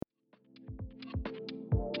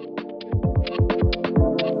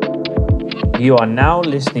You are now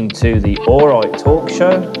listening to the Alright Talk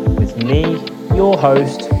Show with me, your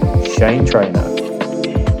host, Shane Trainer.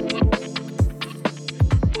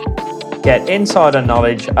 Get insider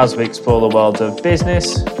knowledge as we explore the world of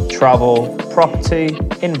business, travel, property,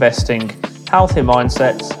 investing, healthy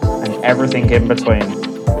mindsets, and everything in between.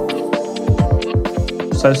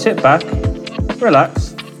 So sit back,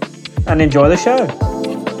 relax, and enjoy the show.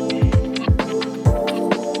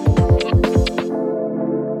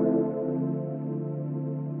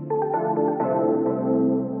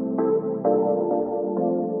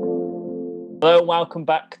 Hello and welcome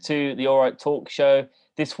back to the Alright Talk Show.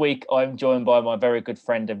 This week I'm joined by my very good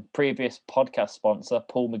friend and previous podcast sponsor,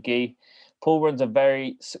 Paul Magee. Paul runs a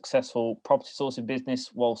very successful property sourcing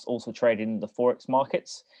business whilst also trading in the Forex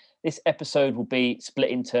markets. This episode will be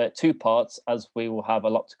split into two parts as we will have a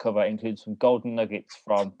lot to cover, including some golden nuggets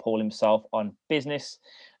from Paul himself on business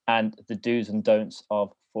and the do's and don'ts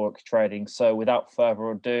of Forex trading. So without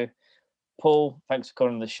further ado, Paul, thanks for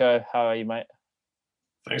coming on the show. How are you, mate?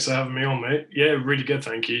 Thanks for having me on, mate. Yeah, really good,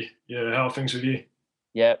 thank you. Yeah, how are things with you?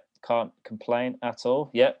 Yeah, can't complain at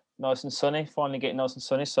all. Yeah, nice and sunny. Finally getting nice and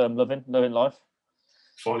sunny, so I'm loving life.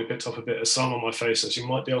 Finally picked up a bit of sun on my face, as you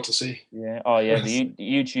might be able to see. Yeah. Oh, yeah. The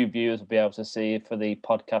YouTube viewers will be able to see. For the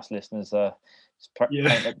podcast listeners,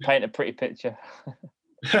 paint a pretty picture.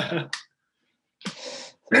 So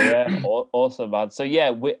yeah, awesome, man. So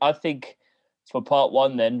yeah, I think for part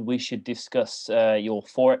one, then we should discuss your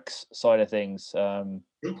Forex side of things,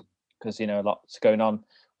 because you know a lot's going on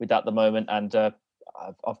with that at the moment, and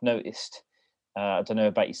I've noticed. I don't know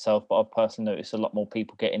about yourself, but I've personally noticed a lot more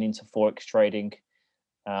people getting into Forex trading,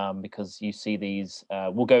 because you see these.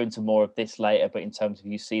 We'll go into more of this later, but in terms of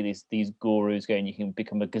you see these gurus going, you can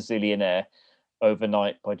become a gazillionaire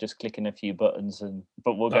overnight by just clicking a few buttons.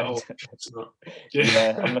 But we'll go into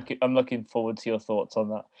yeah, I'm looking forward to your thoughts on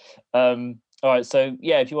that. All right, so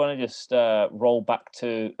yeah, if you want to just roll back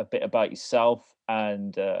to a bit about yourself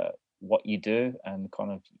and what you do and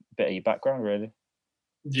kind of a bit of your background, really.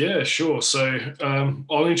 Yeah, sure. So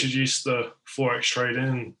I'll introduce the Forex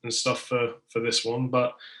trading and stuff for this one,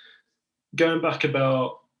 but going back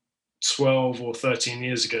about 12 or 13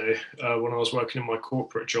 years ago, when I was working in my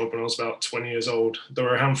corporate job when I was about 20 years old, there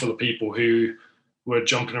were a handful of people who were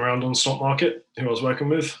jumping around on the stock market who I was working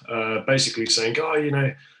with, basically saying,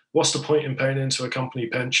 oh, what's the point in paying into a company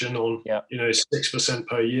pension on, 6%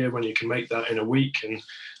 per year when you can make that in a week? And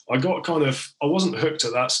I wasn't hooked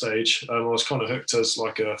at that stage. I was kind of hooked as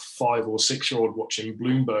like a 5 or 6 year old watching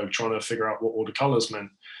Bloomberg, trying to figure out what all the colors meant.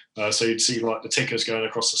 So you'd see like the tickers going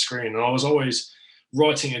across the screen. And I was always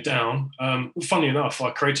writing it down. Funny enough, I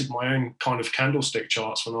created my own kind of candlestick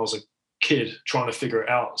charts when I was a kid, trying to figure it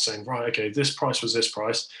out, saying, right, okay, this price was this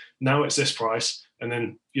price, now it's this price, and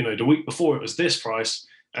then the week before it was this price,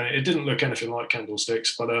 and it didn't look anything like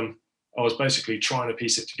candlesticks, but I was basically trying to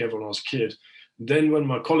piece it together when I was a kid. Then when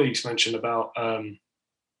my colleagues mentioned about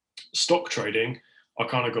stock trading, I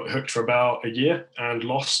kind of got hooked for about a year and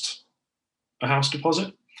lost a house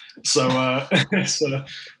deposit. So, so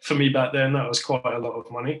for me back then, that was quite a lot of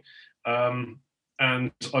money.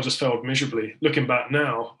 And I just failed miserably. Looking back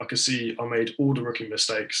now, I could see I made all the rookie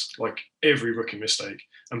mistakes, like every rookie mistake.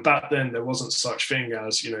 And back then, there wasn't such thing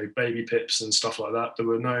as, baby pips and stuff like that. There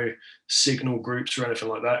were no signal groups or anything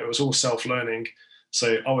like that. It was all self-learning.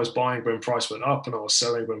 So I was buying when price went up and I was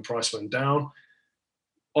selling when price went down.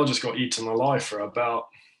 I just got eaten alive for about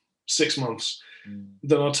 6 months.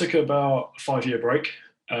 Then I took about a 5-year break,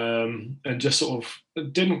 and just sort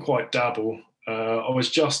of didn't quite dabble. I was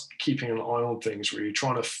just keeping an eye on things, really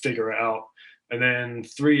trying to figure it out. And then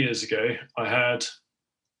 3 years ago, I had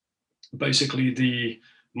basically the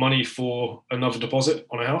money for another deposit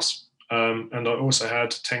on a house. And I also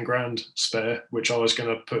had 10 grand spare, which I was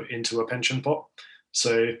going to put into a pension pot.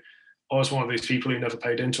 So I was one of these people who never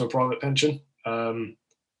paid into a private pension. And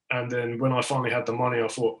then when I finally had the money, I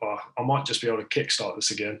thought, I might just be able to kickstart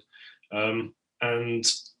this again. And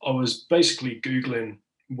I was basically Googling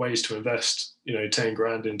ways to invest, 10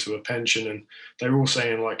 grand into a pension. And they were all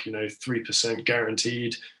saying 3%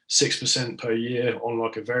 guaranteed, 6% per year on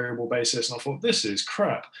like a variable basis. And I thought, this is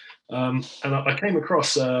crap. And I came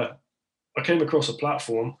across a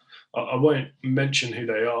platform. I won't mention who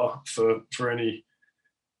they are for any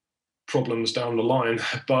problems down the line,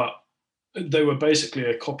 but they were basically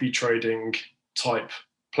a copy trading type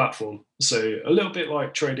platform. So a little bit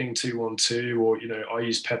like trading 212, or I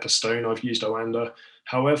use Pepperstone, I've used Oanda.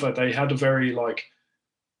 However, they had a very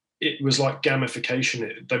it was like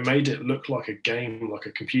gamification. They made it look like a game, like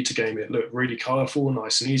a computer game. It looked really colorful,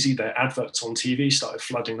 nice and easy. Their adverts on TV started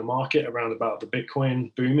flooding the market around about the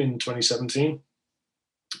Bitcoin boom in 2017.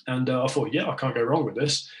 And I thought, yeah, I can't go wrong with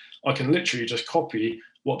this. I can literally just copy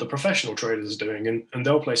what the professional traders are doing, and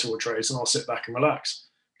they'll place all the trades, and I'll sit back and relax.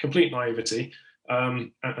 Complete naivety,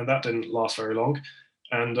 and that didn't last very long.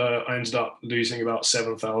 And I ended up losing about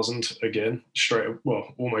 7,000 again,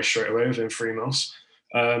 almost straight away within 3 months.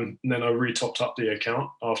 And then I re-topped up the account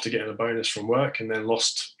after getting a bonus from work, and then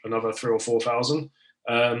lost another 3 or 4,000.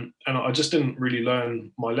 And I just didn't really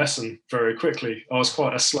learn my lesson very quickly. I was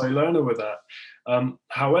quite a slow learner with that.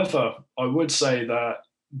 However, I would say that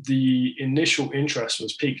the initial interest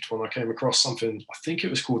was piqued when I came across something. I think it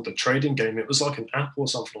was called the Trading Game. It was like an app or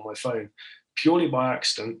something on my phone, purely by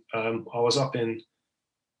accident. I was up in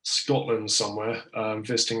Scotland somewhere,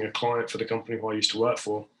 visiting a client for the company who I used to work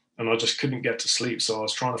for, and I just couldn't get to sleep. So I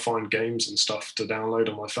was trying to find games and stuff to download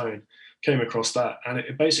on my phone. Came across that, and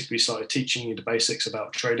it basically started teaching you the basics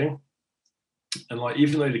about trading. And like,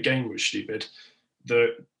 even though the game was stupid,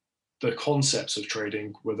 the concepts of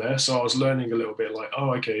trading were there. So I was learning a little bit, like,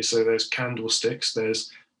 oh, okay, so there's candlesticks,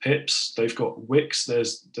 there's pips, they've got wicks,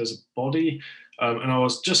 there's a body, and I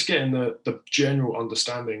was just getting the general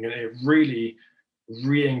understanding, and it really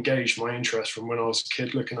re-engaged my interest from when I was a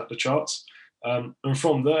kid looking at the charts. And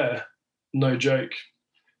from there, no joke,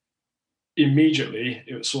 immediately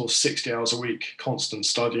it was sort of 60 hours a week, constant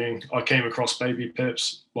studying. I came across baby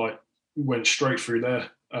pips, like went straight through there.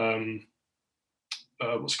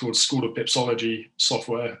 What's called School of Pipsology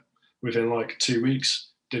software within like 2 weeks.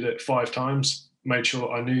 Did it 5 times, made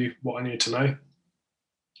sure I knew what I needed to know,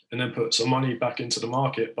 and then put some money back into the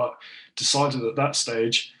market. But decided at that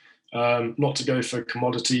stage not to go for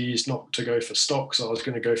commodities, not to go for stocks. I was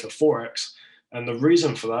going to go for Forex. And the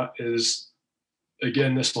reason for that is,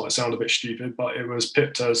 again, this might sound a bit stupid, but it was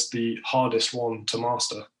picked as the hardest one to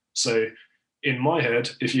master. So in my head,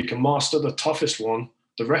 if you can master the toughest one,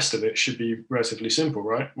 the rest of it should be relatively simple,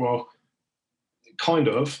 right? Well, kind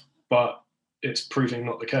of, but it's proving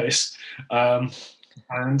not the case. And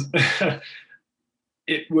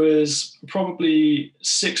it was probably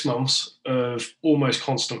 6 months of almost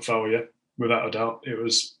constant failure, without a doubt. It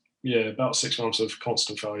was, yeah, about 6 months of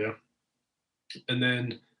constant failure. And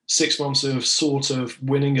then 6 months of sort of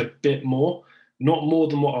winning a bit more, not more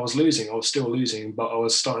than what I was losing. I was still losing, but I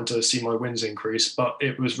was starting to see my wins increase. But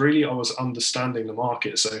it was really, I was understanding the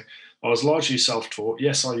market. So I was largely self-taught.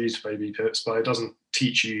 Yes, I used baby pips, but it doesn't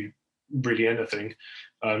teach you really anything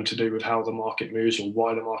to do with how the market moves or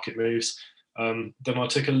why the market moves. Then I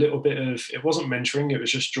took a little bit of, it wasn't mentoring, it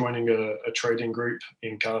was just joining a trading group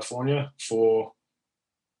in California for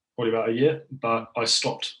probably about a year. But I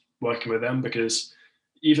stopped working with them because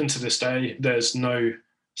even to this day, there's no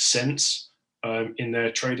sense in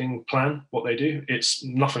their trading plan, what they do. It's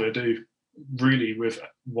nothing to do really with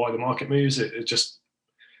why the market moves. It just,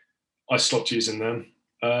 I stopped using them.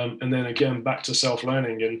 And then again, back to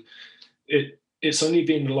self-learning. And it's only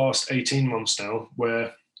been the last 18 months now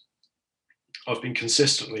where I've been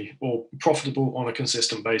consistently or profitable on a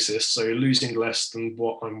consistent basis, so losing less than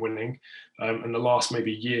what I'm winning. And the last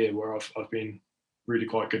maybe year where I've been really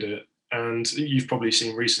quite good at it. And you've probably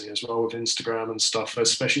seen recently as well with Instagram and stuff,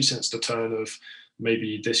 especially since the turn of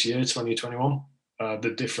maybe this year, 2021,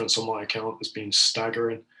 the difference on my account has been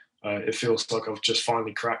staggering. It feels like I've just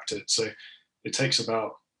finally cracked it. So it takes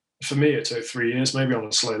about, for me, it took 3 years. Maybe I'm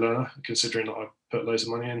a slow learner, considering that I put loads of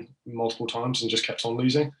money in multiple times and just kept on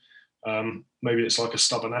losing. Maybe it's like a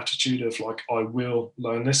stubborn attitude of like, I will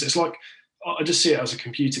learn this. It's like, I just see it as a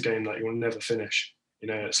computer game that you'll never finish. You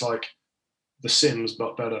know, it's like The Sims,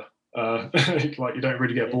 but better. Like, you don't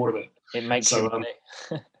really get bored of it. It makes you money.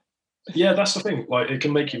 Yeah, that's the thing. Like, it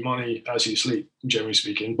can make you money as you sleep, generally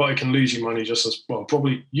speaking, but it can lose you money just as well,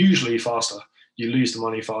 probably usually faster. You lose the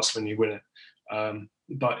money faster than you win it.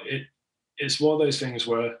 But it's one of those things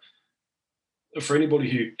where, for anybody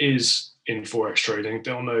who is in Forex trading,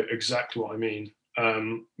 they'll know exactly what I mean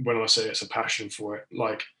when I say it's a passion for it.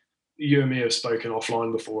 Like, you and me have spoken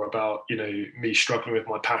offline before about, you know, me struggling with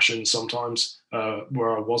my passion sometimes,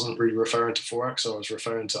 where I wasn't really referring to Forex, I was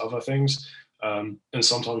referring to other things. And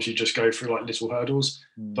sometimes you just go through like little hurdles.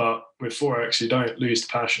 But with Forex, you don't lose the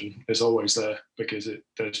passion. It's always there because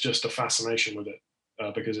there's just a fascination with it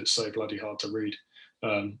because it's so bloody hard to read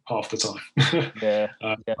half the time. Yeah.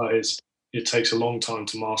 But it takes a long time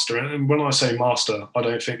to master. And when I say master, I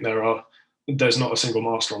don't think there's not a single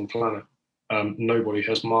master on the planet. Nobody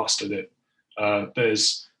has mastered it.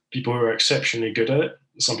 There's people who are exceptionally good at it.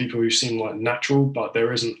 Some people who seem like natural, but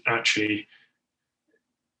there isn't actually.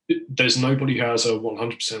 There's nobody who has a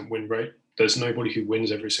 100% win rate. There's nobody who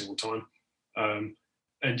wins every single time.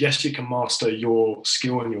 And yes, you can master your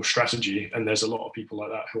skill and your strategy, and there's a lot of people like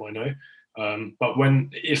that who I know. But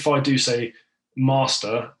if I do say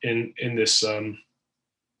master in this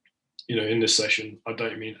in this session, I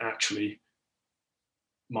don't mean actually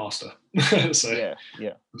master. So Yeah,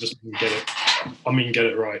 yeah, just get it. I mean get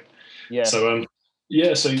it right. yeah. So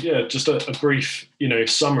just a brief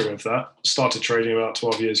summary of that. Started trading about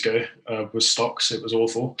 12 years ago with stocks. It was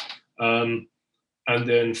awful. And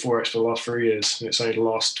then Forex for the last 3 years. And it's only the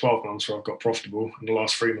last 12 months where I've got profitable, and the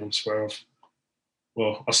last 3 months where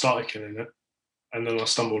I started killing it, and then I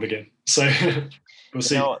stumbled again. So we'll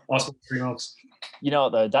see. Last 3 months. You know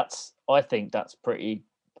what though? I think that's pretty.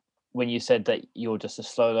 When you said that you're just a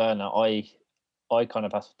slow learner, I kind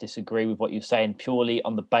of have to disagree with what you're saying, purely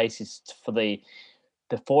on the basis for the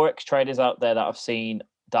Forex traders out there that I've seen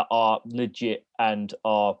that are legit and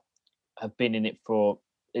have been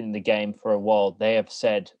in the game for a while. They have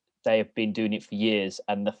said they have been doing it for years,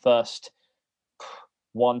 and the first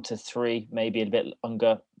 1 to 3, maybe a bit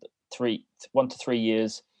longer, 1 to 3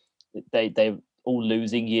 years, they're all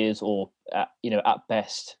losing years, or at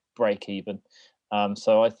best break even.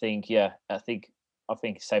 So I think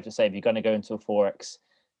it's safe to say if you're going to go into a Forex,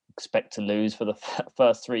 expect to lose for the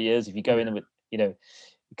first 3 years. If you go in with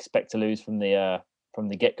expect to lose from the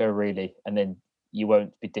get go, really, and then you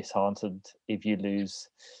won't be disheartened if you lose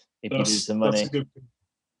the money. That's a good.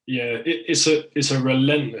 Yeah, it's a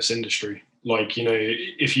relentless industry. Like,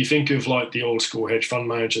 if you think of like the old school hedge fund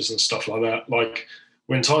managers and stuff like that, like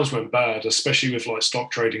when times went bad, especially with like stock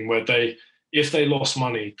trading, where if they lost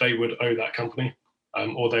money, they would owe that company,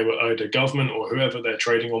 or they would owe the government or whoever they're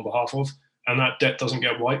trading on behalf of, and that debt doesn't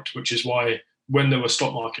get wiped, which is why when there were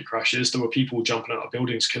stock market crashes, there were people jumping out of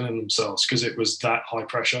buildings killing themselves because it was that high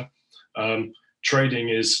pressure. Trading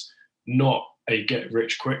is not a get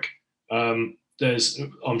rich quick. I'm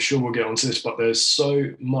sure we'll get onto this, but there's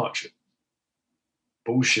so much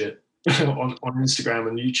bullshit on Instagram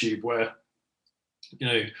and YouTube where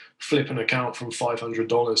flip an account from $500 to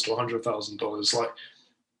 $100,000. Like,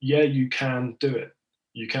 yeah, you can do it,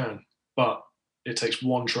 but it takes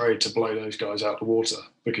one trade to blow those guys out the water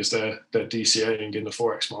because they're DCAing in the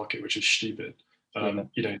Forex market, which is stupid.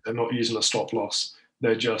 They're not using a stop loss.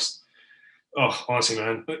 They're just, honestly,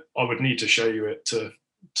 man, I would need to show you it to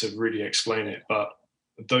really explain it. But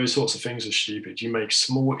those sorts of things are stupid. You make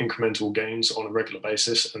small incremental gains on a regular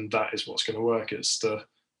basis, and that is what's going to work. Is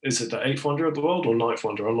it the eighth wonder of the world or ninth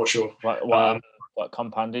wonder? I'm not sure. What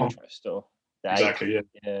compound interest or exactly?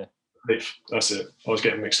 Yeah. That's it. I was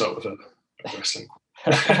getting mixed up with wrestling.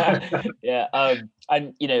 Yeah, and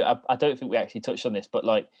I don't think we actually touched on this, but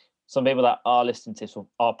like some people that are listening to this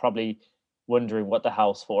are probably wondering what the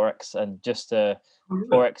hell's Forex, and just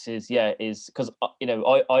Forex is because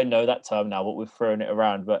I know that term now, but we've thrown it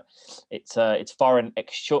around, but it's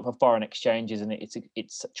short for foreign exchanges, and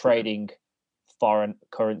it's trading foreign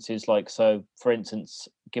currencies. Like, so for instance,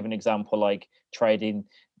 give an example, like trading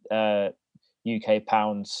UK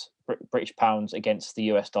pounds, British pounds against the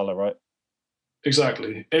US dollar, right?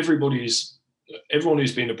 Exactly. Everyone who's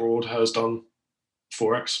been abroad has done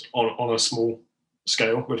Forex on a small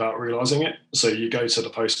scale without realizing it. So you go to the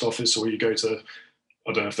post office, or you go to,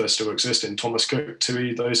 I don't know if they still exist, in Thomas Cook,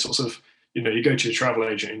 TUI, those sorts of, you go to your travel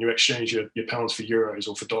agent and you exchange your pounds for euros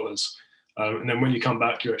or for dollars. And then when you come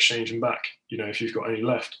back, you exchange them back, if you've got any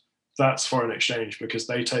left. That's foreign exchange because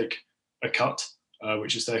they take a cut,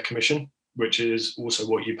 which is their commission, which is also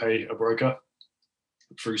what you pay a broker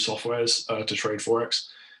through softwares to trade Forex.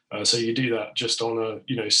 So you do that just on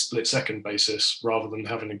a split second basis rather than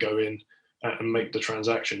having to go in and make the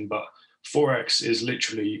transaction. But Forex is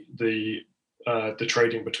literally the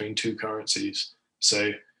trading between two currencies.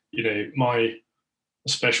 So my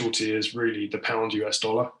specialty is really the pound US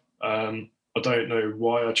dollar. I don't know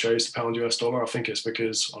why I chose the pound US dollar. I think it's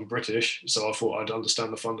because I'm British, so I thought I'd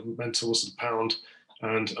understand the fundamentals of the pound,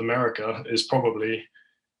 and America is probably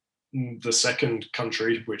the second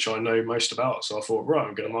country which I know most about. So I thought, right,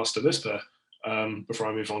 I'm going to master this pair before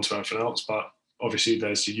I move on to anything else. But obviously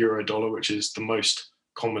there's the euro dollar, which is the most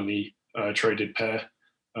commonly traded pair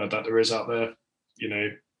that there is out there.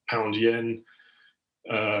 Pound yen,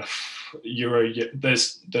 euro.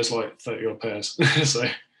 There's like 30 odd pairs. So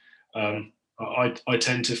I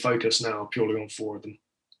tend to focus now purely on 4 of them.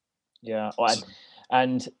 Yeah,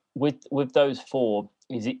 and with those 4,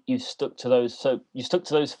 is it you stuck to those? So you stuck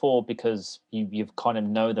to those 4 because you've kind of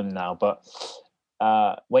know them now. But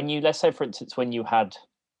when let's say, for instance, when you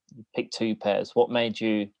picked 2 pairs, what made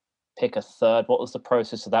you pick a third? What was the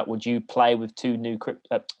process of that? Would you play with 2 new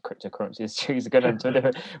cryptocurrencies? Choose a good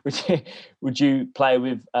one. Would you play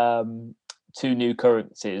with 2 new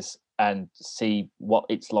currencies and see what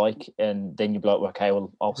it's like, and then you'd be like, okay,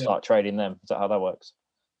 well, I'll start trading them? Is that how that works?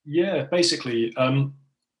 Yeah, basically.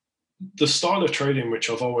 the style of trading which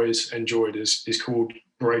I've always enjoyed is called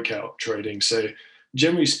breakout trading. So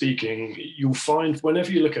generally speaking, you'll find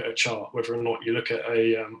whenever you look at a chart, whether or not you look at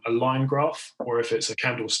a line graph or if it's a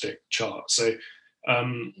candlestick chart. So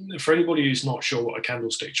for anybody who's not sure what a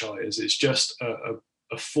candlestick chart is, it's just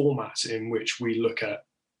a format in which we look at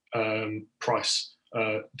price,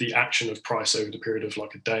 the action of price over the period of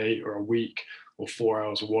like a day or a week or 4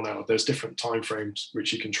 hours or 1 hour. There's different time frames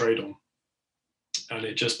which you can trade on, and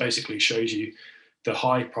it just basically shows you the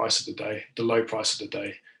high price of the day, the low price of the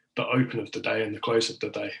day, the open of the day, and the close of the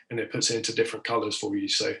day, and it puts it into different colors for you.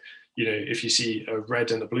 So if you see a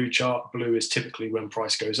red and a blue chart, blue is typically when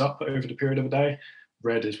price goes up over the period of a day,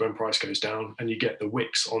 red is when price goes down, and you get the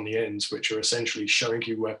wicks on the ends, which are essentially showing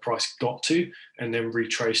you where price got to and then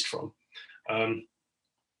retraced from.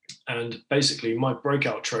 And basically my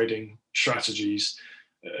breakout trading strategies,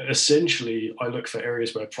 essentially I look for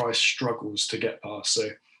areas where price struggles to get past. So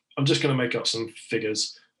I'm just going to make up some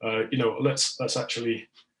figures. Let's actually,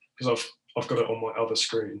 because I've got it on my other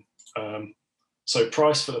screen. So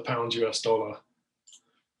price for the pound US dollar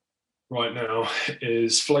right now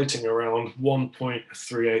is floating around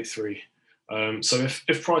 1.383. So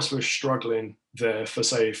if price was struggling there for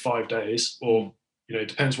say 5 days, or it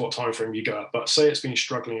depends what time frame you go at, but say it's been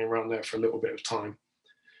struggling around there for a little bit of time,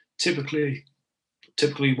 typically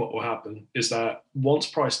what will happen is that once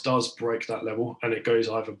price does break that level and it goes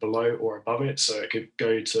either below or above it, so it could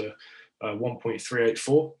go to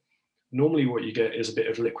 1.384, normally what you get is a bit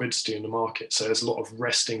of liquidity in the market. So there's a lot of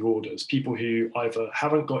resting orders, people who either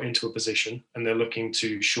haven't got into a position and they're looking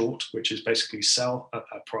to short, which is basically sell at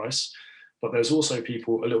that price, but there's also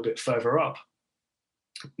people a little bit further up,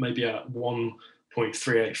 maybe at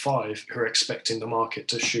 1.385, who are expecting the market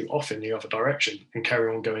to shoot off in the other direction and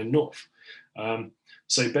carry on going north.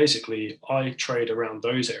 So basically, I trade around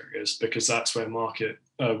those areas because that's where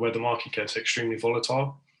the market gets extremely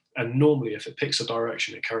volatile. And normally, if it picks a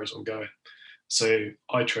direction, it carries on going. So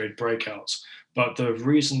I trade breakouts. But the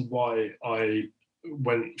reason why I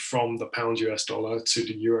went from the pound US dollar to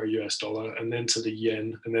the euro US dollar, and then to the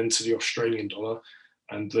yen, and then to the Australian dollar,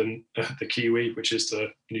 and then the Kiwi, which is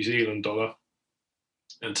the New Zealand dollar,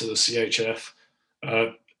 and to the CHF,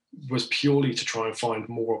 was purely to try and find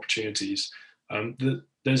more opportunities.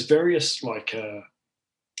 There's various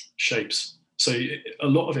shapes. So a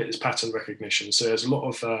lot of it is pattern recognition. So there's a lot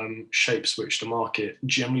of shapes which the market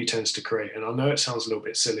generally tends to create. And I know it sounds a little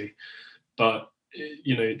bit silly, but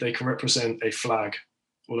they can represent a flag,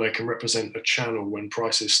 or they can represent a channel when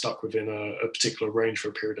price is stuck within a particular range for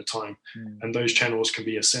a period of time. And those channels can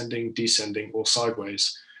be ascending, descending, or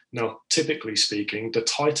sideways. Now, typically speaking, the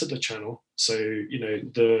tighter the channel, so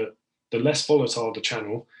the less volatile the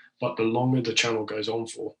channel, but the longer the channel goes on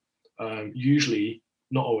for, usually,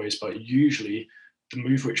 not always, but usually the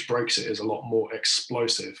move which breaks it is a lot more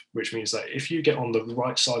explosive, which means that if you get on the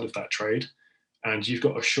right side of that trade and you've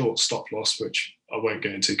got a short stop loss, which I won't go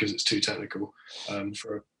into because it's too technical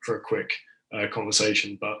for a quick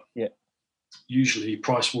conversation, but usually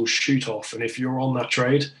price will shoot off. And if you're on that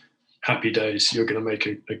trade, happy days, you're going to make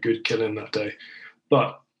a good killing that day.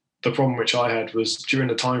 But the problem which I had was during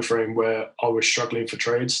the time frame where I was struggling for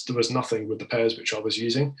trades, there was nothing with the pairs which I was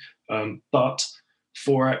using. But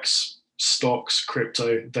Forex, stocks,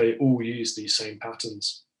 crypto, they all use these same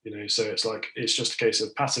patterns. So it's just a case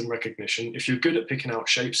of pattern recognition. If you're good at picking out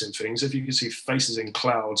shapes in things, if you can see faces in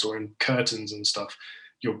clouds or in curtains and stuff,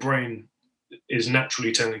 your brain is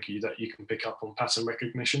naturally telling you that you can pick up on pattern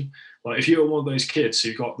recognition. Like if you're one of those kids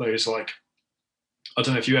who got those, I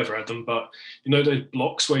don't know if you ever had them, but those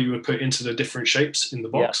blocks where you would put into the different shapes in the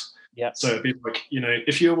box. Yeah. So it'd be like,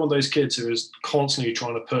 if you're one of those kids who is constantly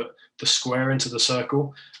trying to put the square into the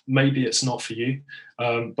circle, maybe it's not for you.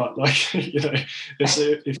 But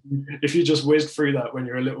if you just whizzed through that when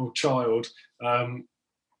you're a little child,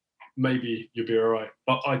 maybe you'll be all right.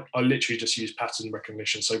 But I literally just use pattern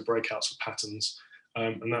recognition, so breakouts of patterns.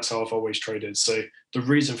 And that's how I've always traded. So the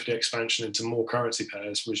reason for the expansion into more currency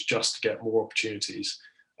pairs was just to get more opportunities.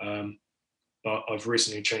 But I've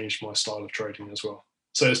recently changed my style of trading as well.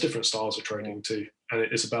 So there's different styles of trading too. And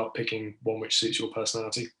it's about picking one which suits your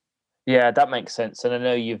personality. Yeah, that makes sense. And I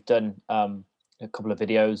know you've done a couple of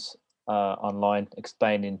videos online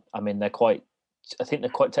explaining. I mean, I think they're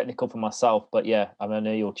quite technical for myself, but yeah, I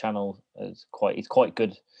know your channel is quite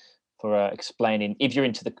good for explaining. If you're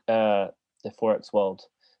into the Forex world,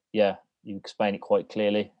 yeah, you explain it quite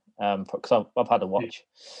clearly. Because I've had a watch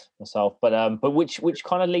myself, but which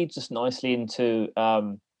kind of leads us nicely into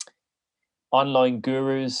online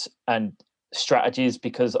gurus and strategies,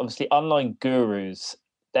 because obviously online gurus,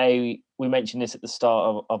 we mentioned this at the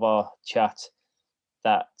start of our chat,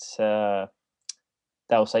 that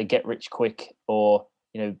they'll say get rich quick, or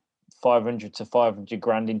 500 to 500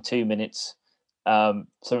 grand in 2 minutes,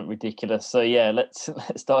 something ridiculous. So yeah, let's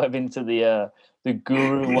dive into the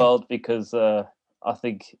guru world, because I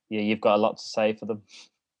think you've got a lot to say for them.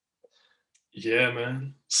 Yeah,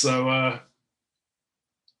 man. So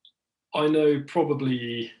I know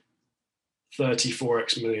probably 30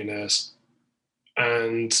 Forex millionaires,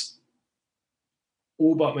 and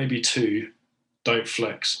all but maybe two don't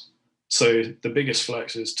flex. So the biggest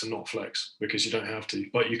flex is to not flex, because you don't have to,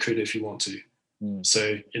 but you could if you want to.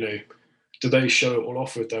 So, do they show it all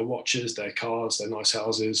off with their watches, their cars, their nice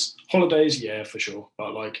houses? Holidays, yeah, for sure.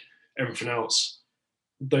 But like everything else,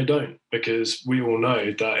 they don't, because we all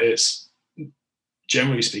know that it's,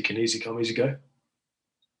 generally speaking, easy come, easy go.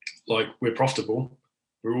 Like, we're profitable,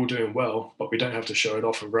 we're all doing well, but we don't have to show it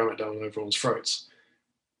off and ram it down everyone's throats.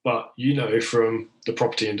 But from the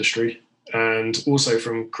property industry and also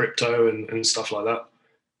from crypto and stuff like that,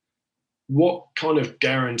 what kind of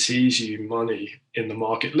guarantees you money in the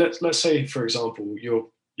market? Let's say, for example,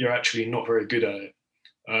 you're actually not very good at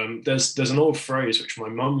it. There's an old phrase which my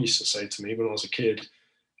mum used to say to me when I was a kid,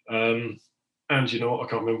 and you know what, I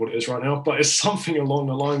can't remember what it is right now, but it's something along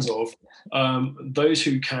the lines of those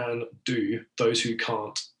who can do, those who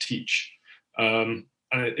can't teach. And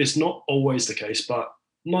it's not always the case, but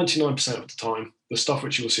 99% of the time, the stuff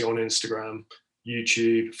which you'll see on Instagram,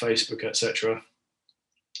 YouTube, Facebook, etc.,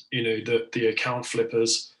 the account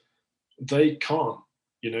flippers, they can't.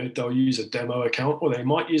 They'll use a demo account, or they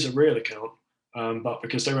might use a real account, but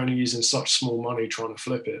because they're only using such small money trying to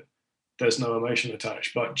flip it, there's no emotion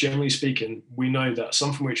attached. But generally speaking, we know that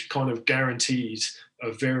something which kind of guarantees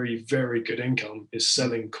a very, very good income is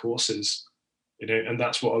selling courses. And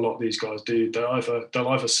that's what a lot of these guys do. They'll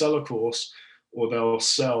either sell a course, or they'll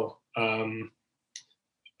sell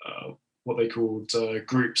what they called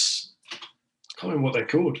groups. I can't remember what they're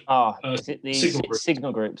called. Is it the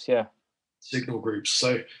signal groups? Yeah, signal groups.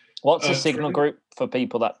 So what's a signal group for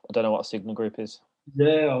people that don't know what a signal group is?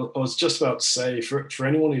 Yeah, I was just about to say, for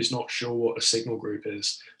anyone who's not sure what a signal group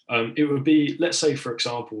is, it would be, let's say, for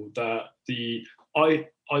example, that I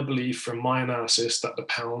believe from my analysis that the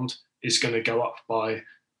pound is going to go up by,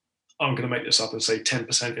 I'm going to make this up and say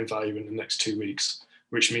 10% in value in the next 2 weeks,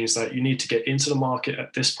 which means that you need to get into the market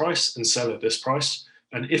at this price and sell at this price.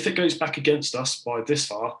 And if it goes back against us by this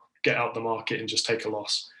far, get out the market and just take a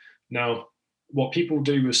loss. Now, what people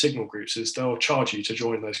do with signal groups is they'll charge you to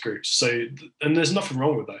join those groups. So, and there's nothing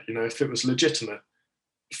wrong with that. If it was legitimate,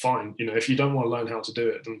 fine. If you don't want to learn how to do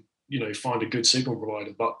it, then, find a good signal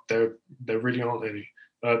provider, but there really aren't any.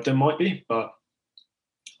 There might be, but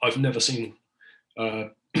I've never seen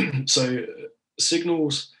them. So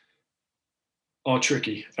signals are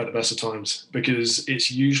tricky at the best of times, because it's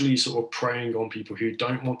usually sort of preying on people who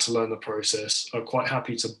don't want to learn the process, are quite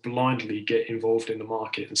happy to blindly get involved in the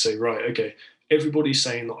market and say, right, okay, everybody's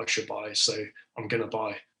saying that I should buy, so I'm going to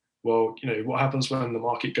buy. Well, what happens when the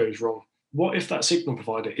market goes wrong? What if that signal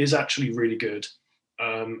provider is actually really good,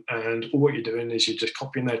 and all what you're doing is you're just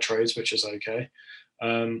copying their trades, which is okay,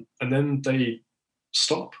 and then they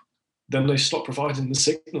stop. Then they stop providing the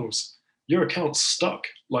signals. Your account's stuck.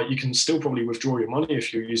 Like, you can still probably withdraw your money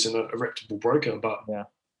if you're using a reputable broker, but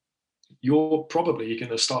you're probably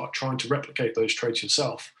going to start trying to replicate those trades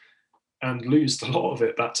yourself and lose a lot of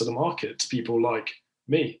it back to the market, to people like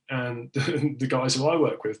me and the guys who I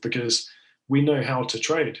work with, because we know how to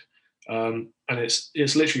trade. And it's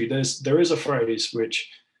literally, there is a phrase which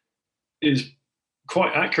is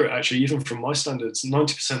quite accurate, actually, even from my standards.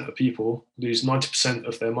 90% of people lose 90%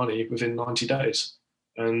 of their money within 90 days.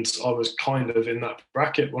 And I was kind of in that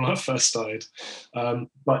bracket when I first started.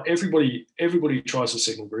 But everybody tries the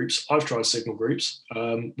signal groups. I've tried signal groups.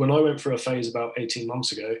 When I went through a phase about 18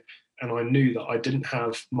 months ago, and I knew that I didn't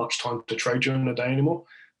have much time to trade during the day anymore,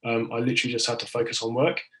 I literally just had to focus on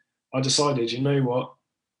work. I decided, you know what?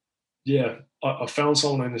 Yeah, I found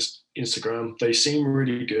someone on this Instagram. They seem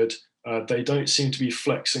really good. They don't seem to be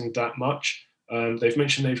flexing that much. They've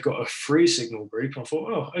mentioned they've got a free signal group. I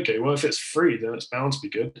thought, oh, okay, well, if it's free, then it's bound to be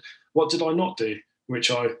good. What did I not do? Which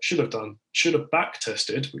I should have done. Should have back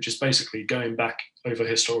tested, which is basically going back over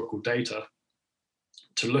historical data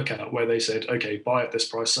to look at where they said, okay, buy at this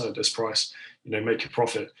price, sell at this price, make your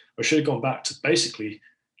profit. I should have gone back to basically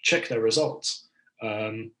check their results.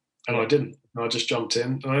 And I didn't. I just jumped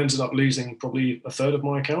in, and I ended up losing probably a third of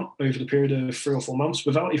my account over the period of 3 or 4 months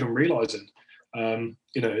without even realizing.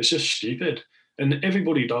 It's just stupid. And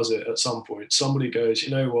everybody does it at some point. Somebody goes, you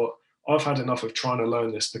know what? I've had enough of trying to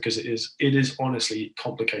learn this, because it is honestly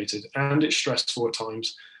complicated and it's stressful at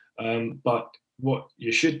times. But what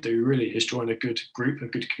you should do really is join a good group, a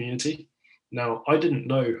good community. Now, I didn't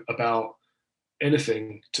know about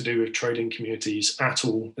anything to do with trading communities at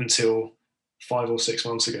all until 5 or 6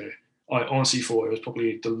 months ago. I honestly thought it was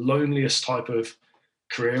probably the loneliest type of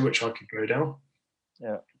career which I could go down.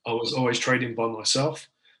 Yeah. I was always trading by myself.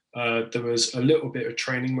 There was a little bit of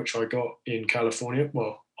training which I got in California.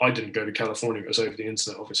 Well, I didn't go to California; it was over the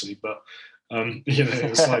internet, obviously. But it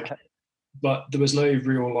was like, but there was no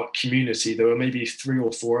real like community. There were maybe 3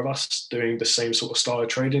 or 4 of us doing the same sort of style of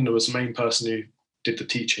trading. There was a main person who did the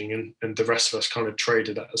teaching, and the rest of us kind of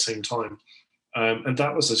traded at the same time. And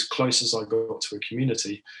that was as close as I got to a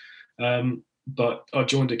community. But I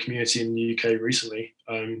joined a community in the UK recently.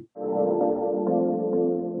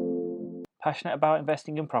 Passionate about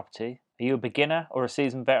investing in property? Are you a beginner or a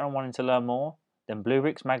seasoned veteran wanting to learn more? Then Blue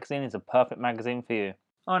Bricks magazine is a perfect magazine for you.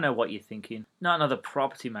 I know what you're thinking. Not another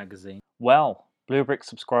property magazine. Well, Blue Bricks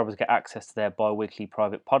subscribers get access to their bi-weekly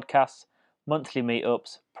private podcasts, monthly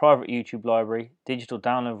meetups, private YouTube library, digital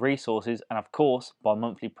download resources, and of course,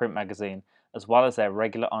 bi-monthly print magazine, as well as their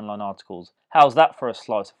regular online articles. How's that for a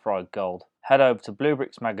slice of fried gold? Head over to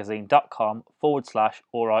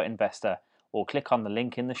bluebricksmagazine.com/alrightinvestor or click on the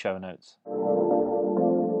link in the show notes.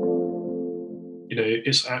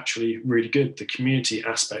 It's actually really good. The community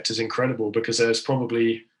aspect is incredible because there's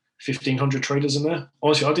probably 1,500 traders in there.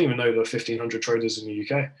 Honestly, I didn't even know there were 1,500 traders in the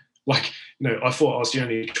UK. Like, I thought I was the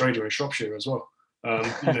only trader in Shropshire as well.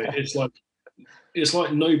 It's like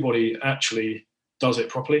nobody actually does it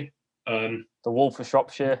properly. The Wolf of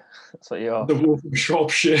Shropshire. That's what you are. The Wolf of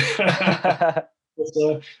Shropshire.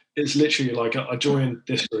 It's literally like I joined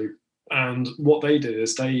this group, and what they did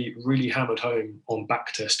is they really hammered home on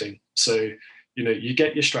back testing. So you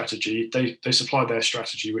get your strategy. They supply their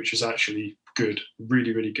strategy, which is actually good,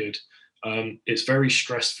 really, really good. It's very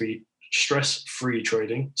stress-free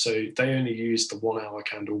trading. So they only use the 1 hour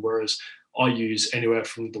candle, whereas I use anywhere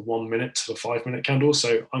from the 1 minute to the 5 minute candle.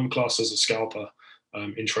 So I'm classed as a scalper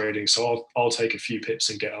in trading. So I'll take a few pips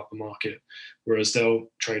and get out the market, whereas they'll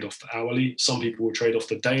trade off the hourly. Some people will trade off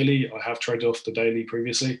the daily. I have traded off the daily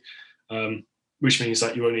previously, which means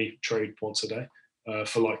that you only trade once a day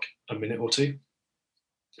for like a minute or two,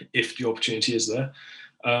 if the opportunity is there.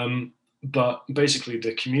 But basically,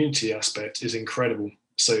 the community aspect is incredible.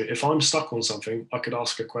 So if I'm stuck on something, I could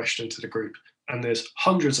ask a question to the group, and there's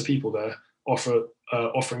hundreds of people there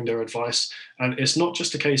offering their advice. And it's not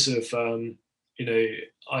just a case of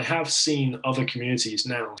I have seen other communities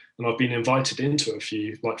now, and I've been invited into a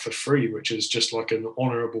few like for free, which is just like an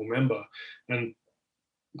honorable member. And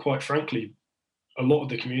quite frankly, a lot of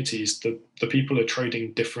the communities, the people are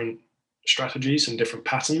trading different strategies and different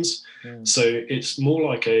patterns. So it's more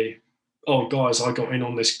like oh guys, I got in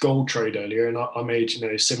on this gold trade earlier and I made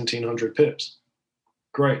 1,700 pips.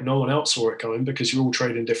 Great, no one else saw it coming because you're all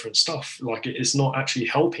trading different stuff. Like it's not actually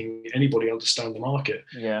helping anybody understand the market.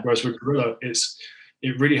 Yeah. Whereas with Gorilla, it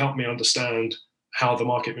really helped me understand how the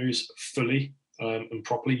market moves fully and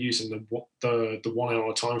properly using the 1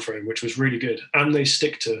 hour time frame, which was really good. And they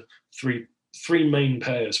stick to three main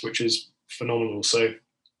pairs, which is phenomenal. So,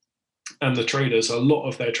 and the traders, a lot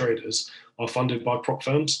of their traders are funded by prop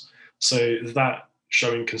firms. So that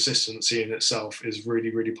showing consistency in itself is really,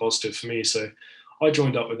 really positive for me. So I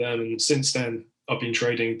joined up with them, and since then I've been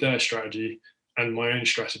trading their strategy and my own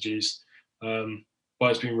strategies. But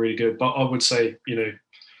it's been really good. But I would say,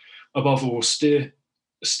 above all, steer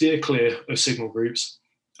clear of signal groups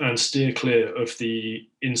and steer clear of the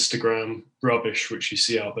Instagram rubbish which you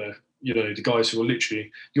see out there. The guys who will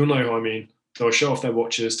literally, you'll know who I mean. They'll show off their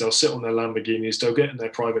watches. They'll sit on their Lamborghinis. They'll get in their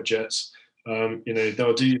private jets.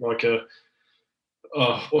 They'll do like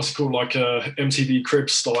what's it called, like a MTV crib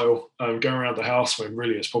style, going around the house when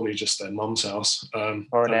really it's probably just their mum's house.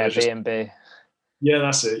 Or an Airbnb. Yeah,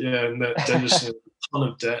 that's it. Yeah, and they're just in a ton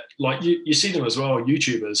of debt. Like you see them as well,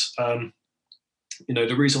 YouTubers.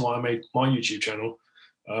 The reason why I made my YouTube channel,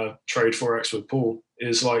 Trade Forex with Paul,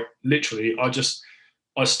 is like literally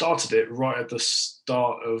I started it right at the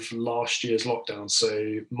start of last year's lockdown,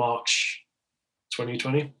 so March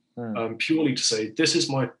 2020, purely to say, this is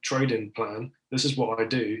my trading plan. This is what I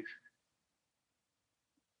do.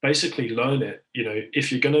 Basically learn it.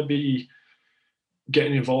 If you're going to be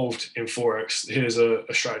getting involved in Forex, here's a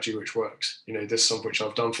strategy which works. This is something which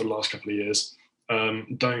I've done for the last couple of years.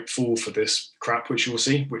 Don't fall for this crap, which you'll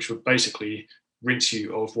see, which would basically rinse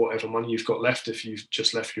you of whatever money you've got left if you've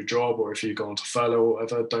just left your job or if you go onto furlough or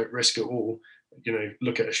whatever. Don't risk it all.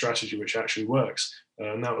 Look at a strategy which actually works.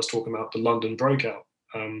 And that was talking about the London breakout,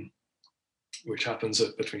 which happens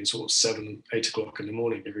at between sort of 7 and 8 o'clock in the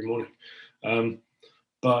morning every morning.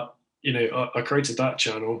 But you know, I created that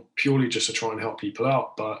channel purely just to try and help people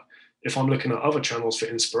out. But if I'm looking at other channels for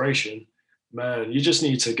inspiration, man, you just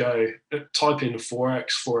need to go type in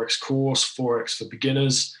Forex course, Forex for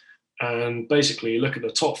beginners, and basically look at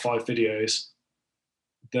the top 5 videos.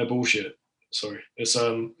 They're bullshit. Sorry, it's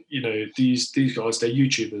you know, these guys, they're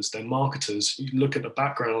YouTubers, they're marketers. You look at the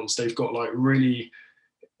backgrounds; they've got like really,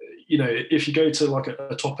 you know, if you go to like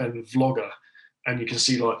a top end vlogger, and you can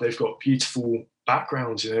see like they've got beautiful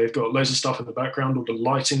backgrounds. You know, they've got loads of stuff in the background. All the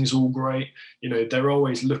lighting's all great. You know, they're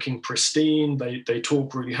always looking pristine. They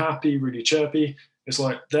talk really happy, really chirpy. It's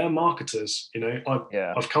like they're marketers. You know,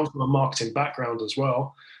 Yeah. I've come from a marketing background as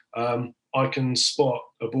well. I can spot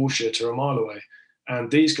a bullshitter a mile away. And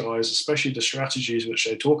these guys, especially the strategies which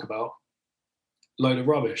they talk about, load of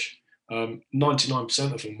rubbish.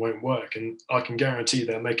 99% of them won't work, and I can guarantee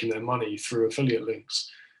they're making their money through affiliate links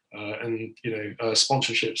and you know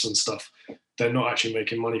sponsorships and stuff. They're not actually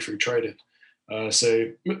making money through trading.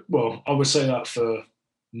 So, well, I would say that for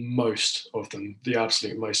most of them, the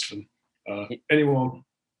absolute most of them.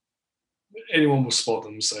 Anyone will spot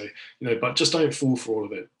them. So, you know, but just don't fall for all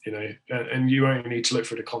of it. You know, and you only need to look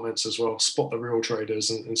through the comments as well. Spot the real traders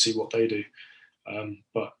and see what they do.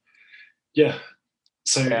 But yeah,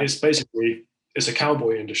 so Yeah. it's basically it's a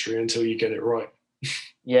cowboy industry until you get it right.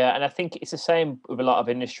 Yeah, and I think it's the same with a lot of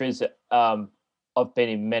industries. I've been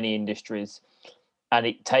in many industries, and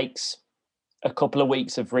it takes a couple of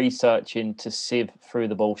weeks of researching to sieve through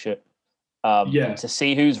the bullshit, and Yeah. to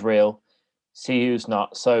see who's real, see who's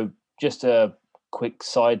not. So, just a quick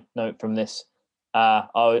side note from this: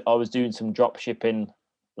 I was doing some drop shipping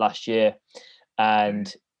last year,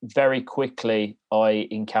 and very quickly I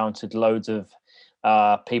encountered loads of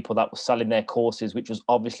people that were selling their courses, which was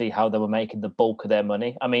obviously how they were making the bulk of their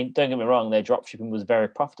money. I mean, don't get me wrong, their drop shipping was very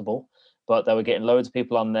profitable, but they were getting loads of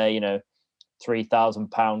people on there, you know,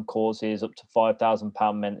 £3,000 courses up to £5,000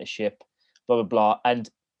 mentorship, blah blah blah. And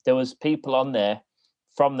there was people on there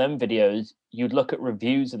from them videos. You'd look at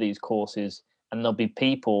reviews of these courses, and there'll be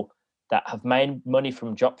people that have made money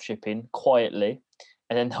from drop shipping quietly,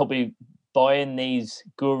 and then they'll be buying these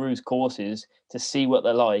gurus courses to see what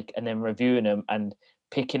they're like, and then reviewing them and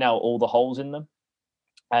picking out all the holes in them.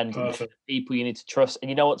 And they're the Perfect. people you need to trust. And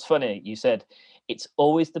you know what's funny? You said it's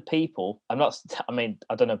always the people. I'm not. I mean,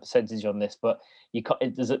 I don't know percentage on this, but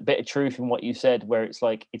there's a bit of truth in what you said, where it's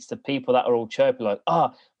like it's the people that are all chirpy, like,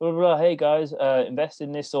 blah, blah, blah, hey guys, invest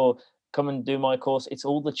in this or come and do my course. It's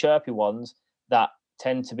all the chirpy ones that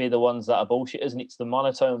tend to be the ones that are bullshitters, and it's the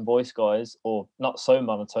monotone voice guys, or not so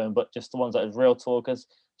monotone, but just the ones that are real talkers,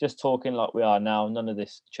 just talking like we are now, none of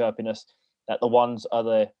this chirpiness. That the ones are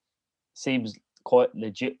the seems quite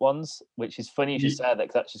legit ones, which is funny you should say that,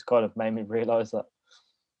 because that just kind of made me realise that.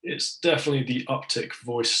 It's definitely the uptick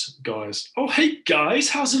voice guys. Oh, hey guys,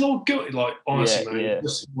 how's it all going? Like, Yeah, honestly, man, you yeah.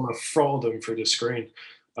 just want to throttle them through the screen.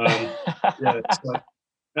 Yeah, it's like,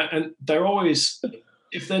 and they're always,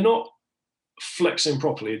 if they're not flexing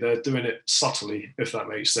properly, they're doing it subtly, if that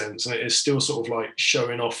makes sense. And it is still sort of like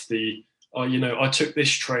showing off the, oh, you know, I took this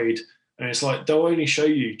trade. And it's like they'll only show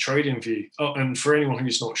you Trading View. Oh, and for anyone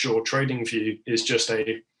who's not sure, Trading View is just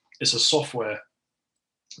it's a software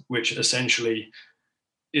which essentially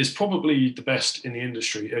is probably the best in the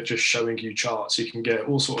industry at just showing you charts. You can get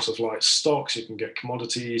all sorts of like stocks, you can get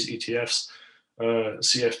commodities, ETFs,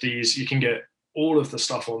 CFDs, you can get all of the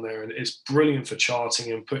stuff on there, and it's brilliant for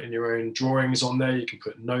charting and putting your own drawings on there. You can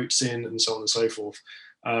put notes in and so on and so forth.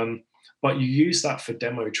 But you use that for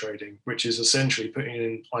demo trading, which is essentially putting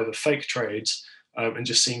in either fake trades and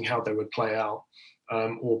just seeing how they would play out,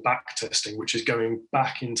 or back testing, which is going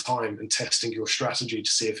back in time and testing your strategy to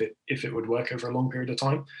see if it would work over a long period of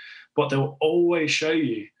time. But they'll always show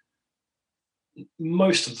you,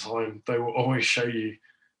 most of the time, they will always show you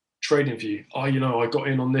Trading View. Oh, you know, I got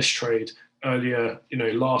in on this trade earlier, you know,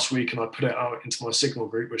 last week, and I put it out into my Signal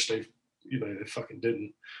group, which they fucking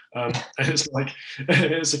didn't. And it's like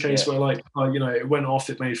it's a case where like, you know, it went off,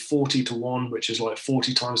 it made 40 to 1, which is like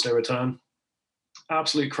 40 times their return.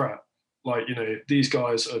 Absolute crap. Like, you know, these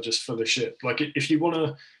guys are just full of shit. Like, if you want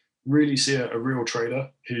to really see a real trader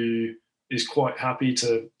who is quite happy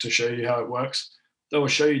to show you how it works, they will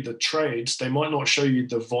show you the trades. They might not show you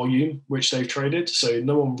the volume which they've traded. So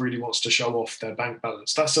no one really wants to show off their bank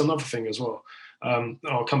balance. That's another thing as well.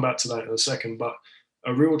 I'll come back to that in a second. But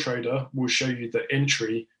a real trader will show you the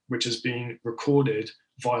entry which has been recorded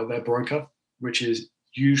via their broker, which is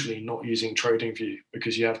usually not using TradingView,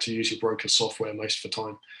 because you have to use your broker software most of the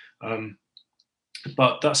time.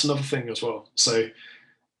 But that's another thing as well. So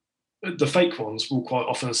the fake ones will quite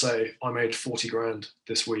often say, I made 40 grand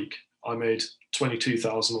this week. I made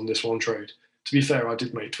 22,000 on this one trade. to be fair, I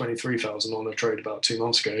did make 23,000 on a trade about 2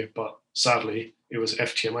 months ago, but sadly, it was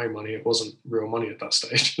FTMO money. It wasn't real money at that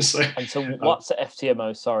stage. So, And so, what's the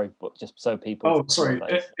FTMO? Sorry, but just so people. sorry,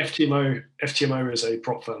 FTMO is a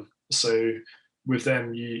prop firm. So with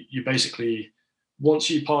them, you basically, once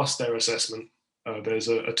you pass their assessment, there's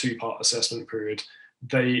a 2-part assessment period.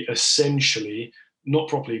 They essentially, not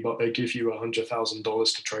properly, but they give you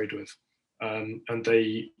 $100,000 to trade with, and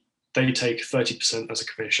they take 30% as a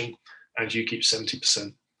commission, and you keep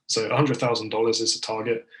 70%. So $100,000 is the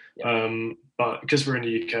target. Yeah. But because we're in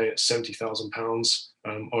the UK, it's £70,000.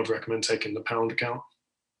 I would recommend taking the pound account,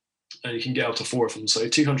 and you can get up to 4 of them. So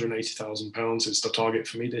 £280,000 is the target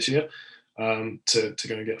for me this year, to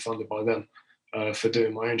go and get funded by them for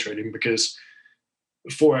doing my own trading. Because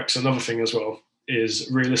Forex, another thing as well, is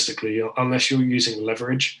realistically, unless you're using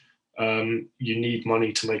leverage, you need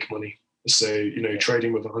money to make money. So,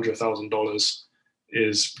 trading with $100,000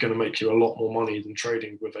 is going to make you a lot more money than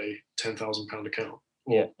trading with a £10,000 account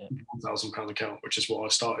or £1,000 account, which is what I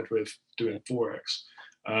started with doing Forex.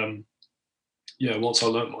 Once I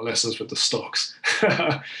learned my lessons with the stocks,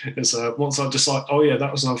 once I decided,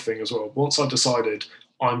 that was another thing as well. Once I decided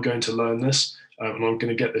I'm going to learn this and I'm going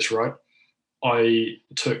to get this right, I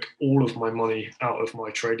took all of my money out of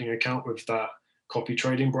my trading account with that copy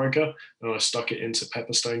trading broker, and I stuck it into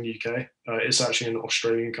Pepperstone UK. It's actually an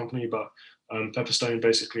Australian company, but Pepperstone,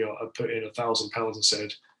 basically, I put in £1,000 and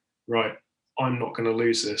said, right, I'm not going to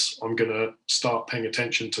lose this. I'm going to start paying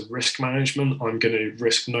attention to risk management. I'm going to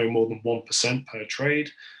risk no more than 1% per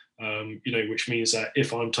trade, which means that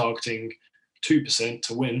if I'm targeting 2%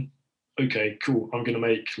 to win, okay, cool, I'm going to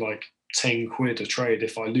make like 10 quid a trade.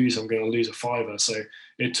 If I lose, I'm going to lose a fiver. So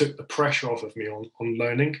it took the pressure off of me on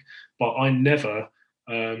learning, but I never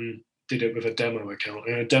did it with a demo account.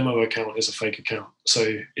 And a demo account is a fake account.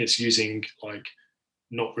 So it's using like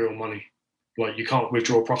not real money. Like you can't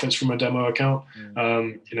withdraw profits from a demo account.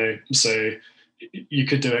 So you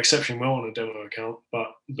could do exceptionally well on a demo account,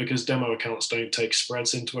 but because demo accounts don't take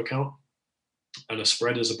spreads into account, and a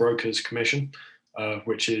spread is a broker's commission,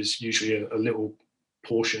 which is usually a little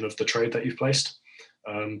portion of the trade that you've placed.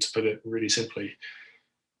 To put it really simply,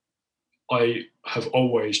 I have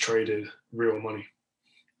always traded real money.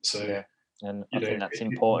 So and I think that's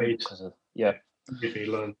important because of it made me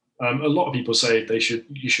learn. A lot of people say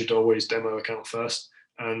you should always demo account first,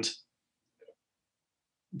 and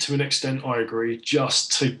to an extent I agree,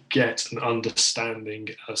 just to get an understanding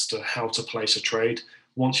as to how to place a trade.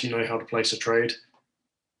 Once you know how to place a trade,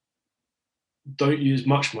 don't use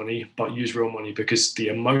much money, but use real money, because the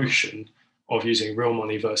emotion of using real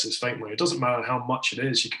money versus fake money, it doesn't matter how much it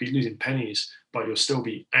is. You could be losing pennies, but you'll still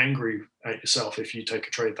be angry at yourself if you take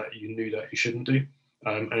a trade that you knew that you shouldn't do,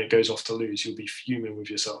 and it goes off to lose. You'll be fuming with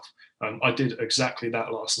yourself. I did exactly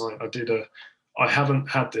that last night. I haven't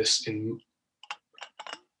had this in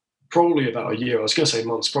probably about a year. I was going to say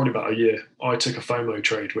months, probably about a year. I took a FOMO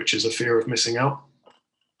trade, which is a fear of missing out.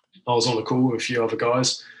 I was on a call with a few other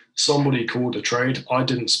guys. Somebody called a trade. I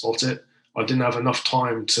didn't spot it. I didn't have enough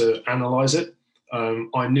time to analyze it.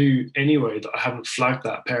 I knew anyway that I hadn't flagged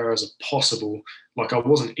that pair as a possible, like I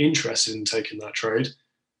wasn't interested in taking that trade,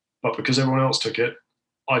 but because everyone else took it,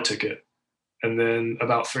 I took it. And then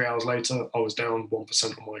about 3 hours later, I was down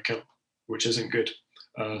 1% on my account, which isn't good.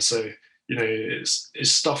 So, it's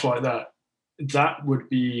stuff like that. That would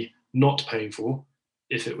be not painful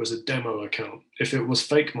if it was a demo account. If it was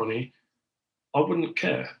fake money, I wouldn't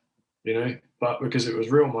care, but because it was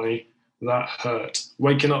real money, that hurt.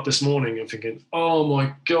 Waking up this morning and thinking, oh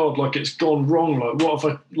my God, like it's gone wrong. Like, what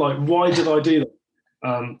have I, like, why did I do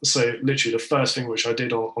that? So literally the first thing which I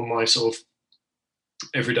did on my sort of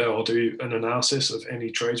every day, I'll do an analysis of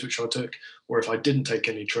any trades which I took, or if I didn't take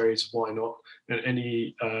any trades, why not? And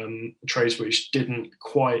any trades which didn't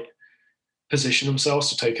quite position themselves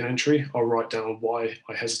to take an entry, I'll write down why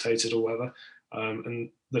I hesitated or whatever. And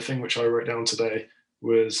the thing which I wrote down today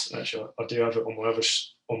was, actually, I do have it on my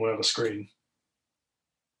other screen.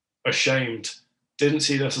 Ashamed. Didn't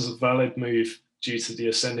see this as a valid move due to the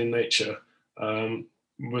ascending nature.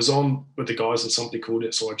 Was on with the guys and somebody called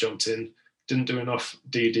it, so I jumped in. Didn't do enough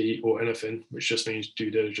DD or anything, which just means due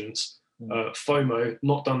diligence. FOMO,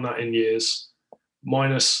 not done that in years.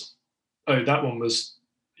 That one was,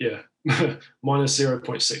 minus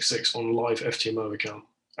 0.66 on live FTMO account.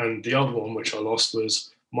 And the other one, which I lost,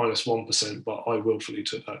 was minus 1%, but I willfully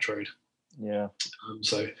took that trade. Yeah.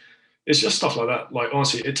 So it's just stuff like that. Like,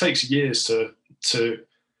 honestly, it takes years to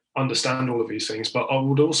understand all of these things. But I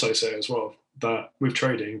would also say as well that with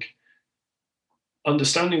trading,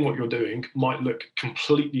 understanding what you're doing might look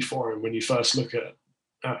completely foreign when you first look at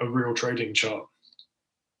a real trading chart.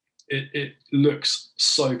 it looks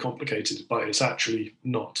so complicated, but it's actually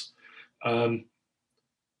not.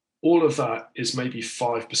 All of that is maybe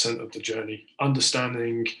 5% of the journey.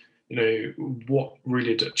 Understanding, what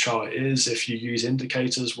really the chart is, if you use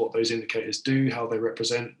indicators, what those indicators do, how they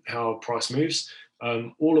represent how price moves.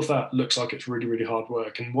 All of that looks like it's really, really hard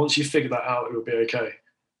work. And once you figure that out, it will be okay.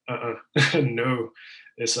 No,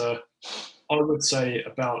 it's I would say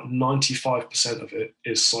about 95% of it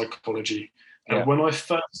is psychology. And when I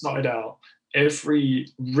first started out, every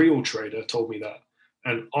real trader told me that.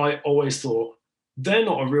 And I always thought, they're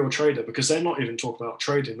not a real trader because they're not even talking about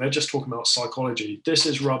trading. They're just talking about psychology. This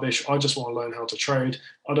is rubbish. I just want to learn how to trade.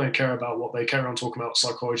 I don't care about what they carry on talking about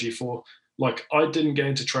psychology for. Like, I didn't get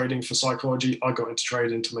into trading for psychology. I got into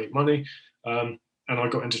trading to make money. And I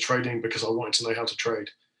got into trading because I wanted to know how to trade.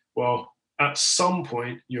 Well, at some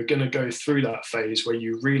point, you're going to go through that phase where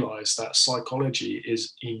you realize that psychology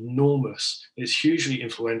is enormous. It's hugely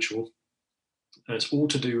influential. And it's all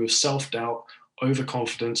to do with self-doubt,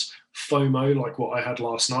 overconfidence, FOMO, like what I had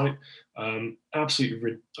last night.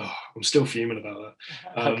 Absolutely, I'm still fuming about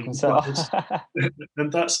that. I can tell.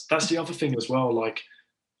 And that's the other thing as well. Like,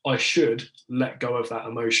 I should let go of that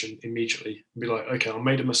emotion immediately and be like, okay, I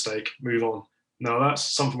made a mistake, move on. Now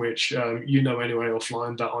that's something which anyway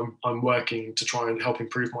offline, that I'm working to try and help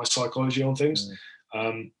improve my psychology on things,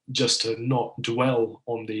 just to not dwell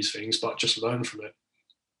on these things, but just learn from it.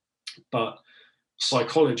 But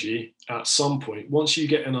psychology, at some point, once you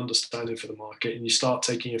get an understanding for the market and you start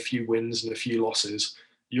taking a few wins and a few losses,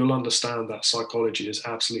 you'll understand that psychology is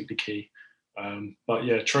absolutely key. But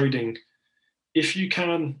yeah, trading, if you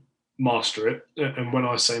can master it, and when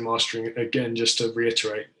I say mastering, again, just to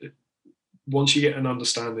reiterate, once you get an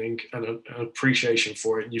understanding and an appreciation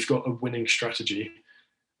for it, and you've got a winning strategy,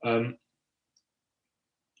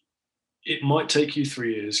 it might take you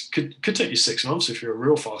 3 years, could take you 6 months if you're a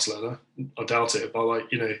real fast learner. I doubt it, but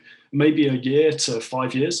maybe a year to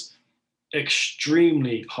 5 years.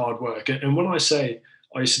 Extremely hard work. And when I say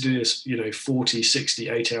I used to do this, 40, 60,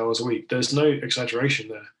 80 hours a week, there's no exaggeration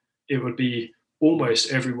there. It would be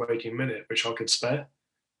almost every waking minute which I could spare,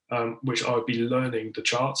 which I would be learning the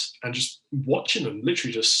charts and just watching them,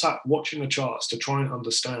 literally just sat watching the charts to try and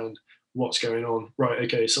understand what's going on. Right,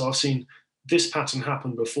 okay, so I've seen this pattern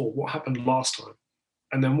happen before. What happened last time?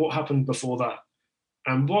 And then what happened before that?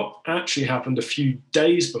 And what actually happened a few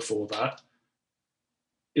days before that?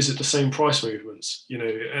 Is it the same price movements?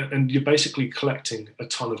 And you're basically collecting a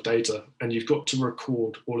ton of data, and you've got to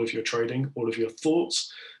record all of your trading, all of your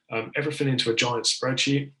thoughts, everything into a giant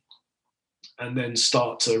spreadsheet, and then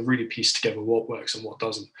start to really piece together what works and what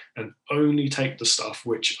doesn't, and only take the stuff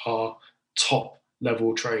which are top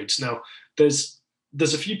level trades. Now, there's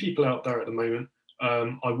a few people out there at the moment.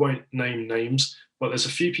 I won't name names, but there's a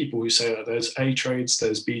few people who say that there's A trades,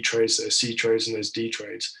 there's B trades, there's C trades, and there's D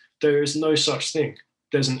trades. There is no such thing.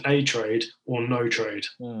 There's an A trade or no trade.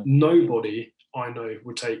 Nobody I know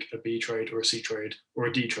would take a B trade or a C trade or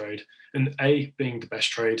a D trade. And A being the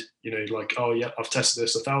best trade, like, oh yeah, I've tested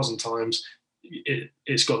this 1,000 times.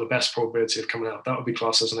 It's got the best probability of coming out. That would be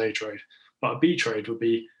classed as an A trade. But a B trade would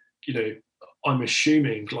be, I'm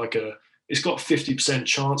assuming it's got 50%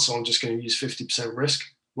 chance, so I'm just going to use 50% risk.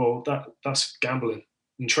 Well, that's gambling,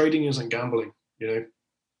 and trading isn't gambling,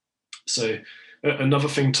 So another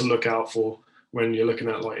thing to look out for when you're looking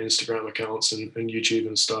at like Instagram accounts and YouTube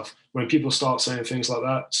and stuff, when people start saying things like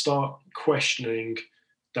that, start questioning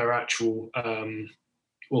their actual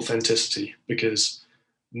authenticity, because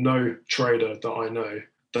no trader that I know,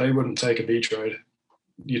 they wouldn't take a B trade.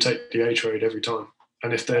 You take the A trade every time.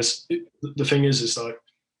 And if the thing is like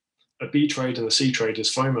a B trade and a C trade is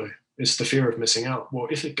FOMO. It's the fear of missing out. Well,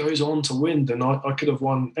 if it goes on to win, then I could have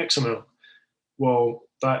won X amount. Well,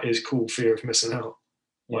 that is called fear of missing out.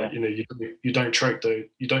 Like, you don't trade those,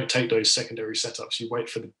 you don't take those secondary setups. You wait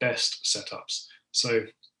for the best setups. So,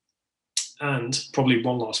 and probably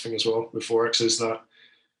one last thing as well with Forex is that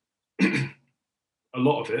a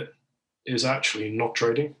lot of it is actually not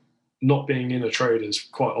trading. Not being in a trade is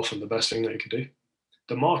quite often the best thing that you could do.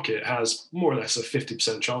 The market has more or less a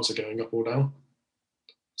 50% chance of going up or down.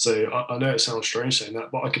 So I know it sounds strange saying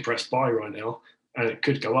that, but I could press buy right now and it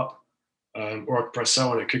could go up, or I could press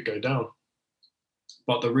sell and it could go down.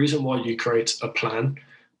 But the reason why you create a plan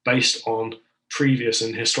based on previous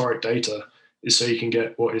and historic data is so you can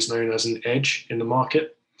get what is known as an edge in the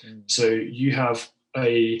market. So you have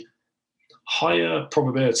a higher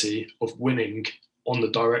probability of winning on the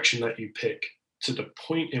direction that you pick, to the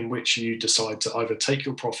point in which you decide to either take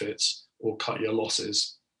your profits or cut your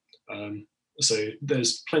losses. So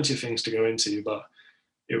there's plenty of things to go into, but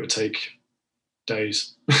it would take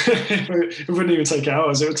days. It wouldn't even take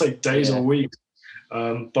hours. It would take days or weeks.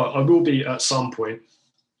 But I will be at some point.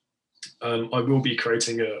 I will be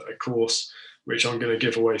creating a course which I'm going to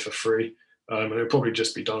give away for free, and it'll probably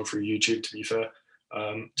just be done through YouTube. To be fair,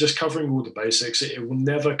 just covering all the basics. It will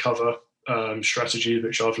never cover strategies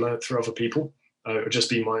which I've learned through other people. It will just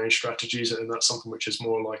be my own strategies, and that's something which is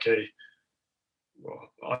more like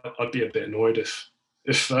I'd be a bit annoyed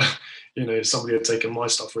if somebody had taken my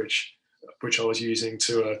stuff which I was using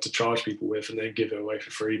to charge people with and then give it away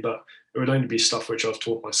for free. But it would only be stuff which I've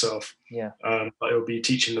taught myself. Yeah. But it will be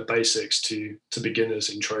teaching the basics to beginners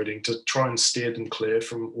in trading to try and steer them clear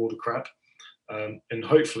from all the crap, and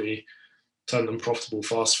hopefully turn them profitable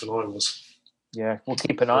faster than I was. Yeah, we'll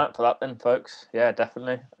keep an eye out for that then, folks. Yeah,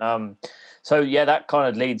 definitely. So yeah, that kind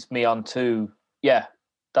of leads me on to,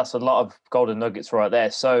 that's a lot of golden nuggets right there.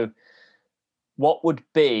 So what would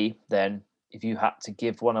be then, if you had to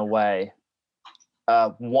give one away,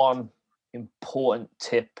 one important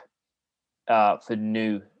tip for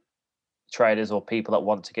new traders or people that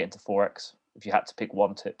want to get into Forex, if you had to pick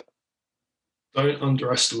one tip? Don't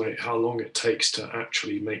underestimate how long it takes to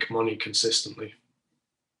actually make money consistently.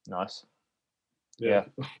 Nice. Yeah.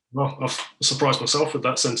 Well, I've surprised myself with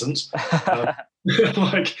that sentence.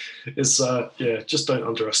 Just don't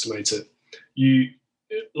underestimate it. We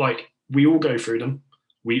all go through them.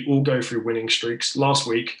 We all go through winning streaks. Last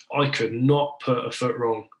week, I could not put a foot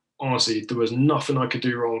wrong. Honestly, there was nothing I could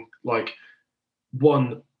do wrong.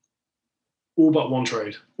 All but one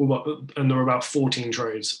trade, and there were about 14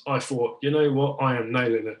 trades. I thought, you know what, I am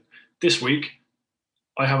nailing it. This week,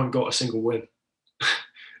 I haven't got a single win.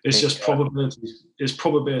 It's just probabilities. It's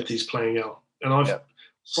probabilities playing out. And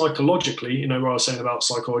psychologically, what I was saying about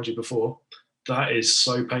psychology before, that is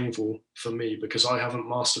so painful for me because I haven't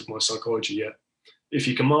mastered my psychology yet. If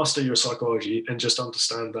you can master your psychology and just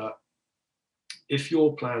understand that if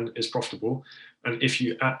your plan is profitable and if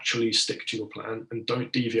you actually stick to your plan and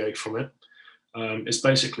don't deviate from it, it's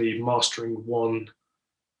basically mastering one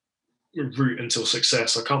route until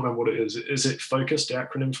success. I can't remember what it is. Is it focus, the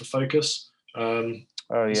acronym for focus?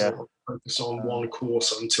 Focus on one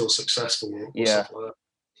course until successful or something like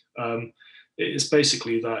that. It's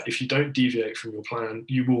basically that if you don't deviate from your plan,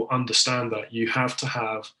 you will understand that you have to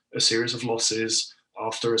have a series of losses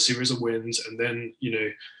after a series of wins, and then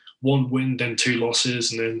one win, then two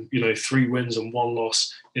losses, and then 3 wins and 1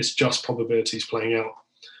 loss. It's just probabilities playing out.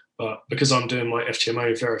 But because I'm doing my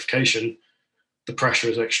FTMO verification, the pressure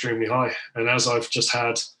is extremely high, and as I've just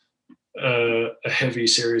had a heavy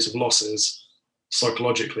series of losses,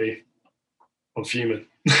 psychologically, I'm fuming.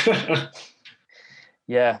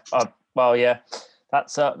 That's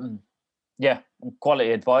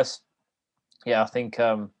quality advice. I think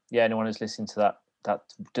anyone who's listening to that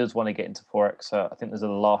does want to get into Forex. So I think there's a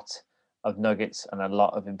lot of nuggets and a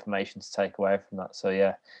lot of information to take away from that.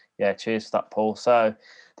 So cheers for that, Paul. So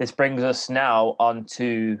this brings us now on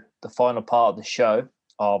to the final part of the show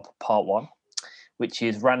of part 1, which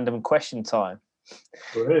is random question time.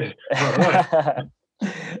 Great. All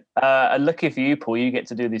right. Lucky for you, Paul, you get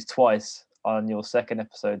to do this twice on your second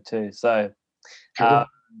episode too. So, cool.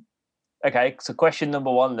 Okay. So question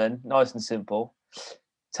number 1 then, nice and simple.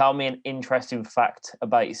 Tell me an interesting fact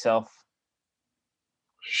about yourself.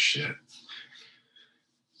 Shit.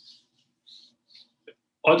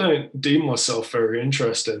 I don't deem myself very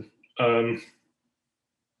interesting. I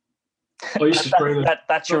used to train.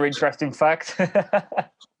 That's your interesting fact.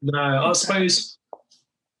 No, I suppose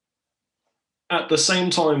at the same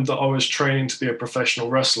time that I was training to be a professional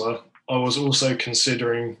wrestler, I was also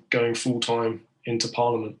considering going full-time into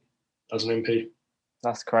Parliament as an MP.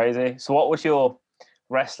 That's crazy. So what would your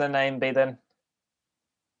wrestler name be then?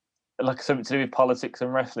 Like something to do with politics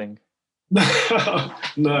and wrestling?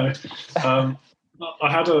 No.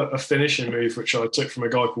 I had a finishing move which I took from a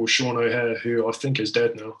guy called Sean O'Hare, who I think is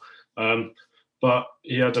dead now. But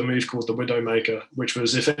he had a move called the Widowmaker, which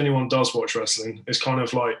was, if anyone does watch wrestling, it's kind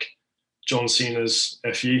of like John Cena's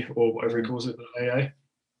FU or whatever he calls it, the AA.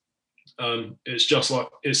 It's just like,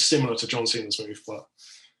 it's similar to John Cena's move, but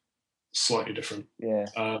slightly different. Yeah.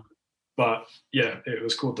 But yeah, it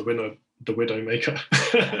was called the Widowmaker.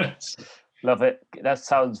 Love it. That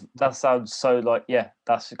sounds so like,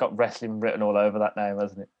 that's got wrestling written all over that name,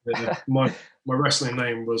 hasn't it? Yeah, my wrestling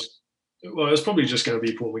name was, it's probably just going to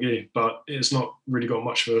be Paul Magee, but it's not really got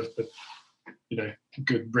much of a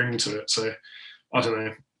good ring to it. So I don't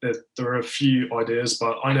know. There are a few ideas,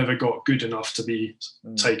 but I never got good enough to be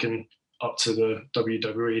taken up to the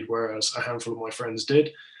WWE, whereas a handful of my friends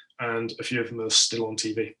did, and a few of them are still on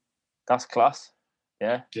TV. That's class.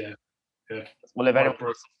 Yeah. Yeah. Yeah. Well, if anyone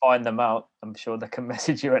wants to find them out, I'm sure they can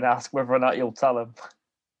message you and ask whether or not you'll tell them.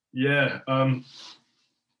 Yeah.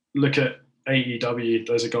 Look at AEW.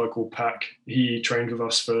 There's a guy called Pac. He trained with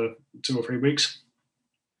us for 2 or 3 weeks.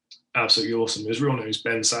 Absolutely awesome. His real name is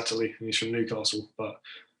Ben Satterley, and he's from Newcastle. But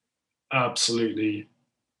absolutely,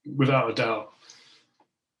 without a doubt,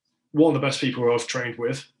 one of the best people I've trained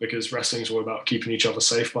with, because wrestling is all about keeping each other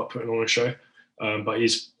safe but putting on a show. But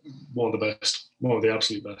he's one of the best, one of the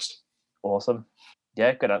absolute best. Awesome.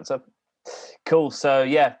 Yeah, good answer. Cool. So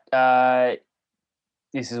yeah,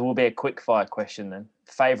 will be a quick fire question then.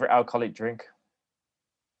 Favorite alcoholic drink?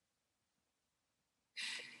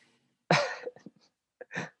 I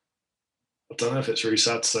don't know if it's really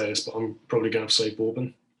sad to say this, but I'm probably going to say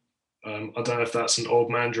bourbon. I don't know if that's an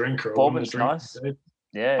old man drink or a woman's drink. Nice.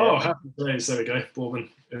 Yeah. Oh, happy days. There we go. Bourbon.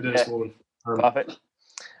 It is bourbon. Perfect.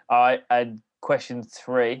 All right. And question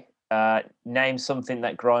 3. Name something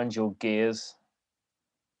that grinds your gears.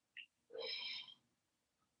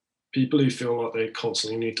 People who feel like they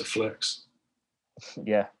constantly need to flex.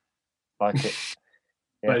 Yeah. Like it.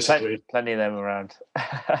 Yeah, basically. Plenty of them around.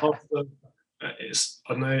 I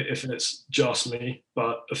don't know if it's just me,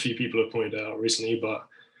 but a few people have pointed out recently, but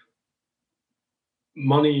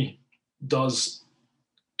money does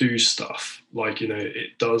do stuff. Like,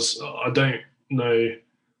 it does. I don't know.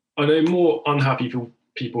 I know more unhappy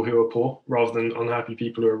people who are poor rather than unhappy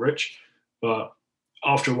people who are rich. But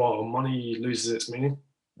after a while, money loses its meaning.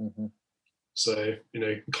 Mm-hmm. So,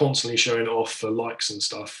 constantly showing off for likes and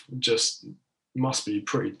stuff just must be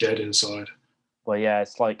pretty dead inside. Well, yeah,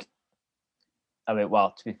 it's like,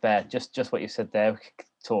 to be fair, just what you said there, we could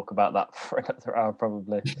talk about that for another hour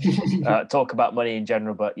probably. Talk about money in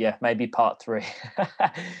general, but yeah, maybe part 3.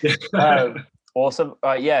 Awesome.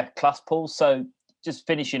 Yeah, class, Paul. So just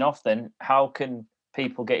finishing off then, how can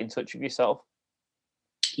people get in touch with yourself?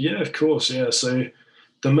 Yeah, of course. Yeah. So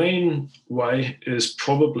the main way is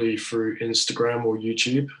probably through Instagram or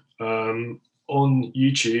YouTube. On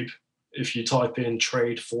YouTube, if you type in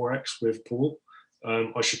Trade Forex with Paul,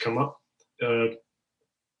 I should come up.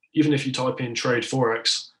 Even if you type in Trade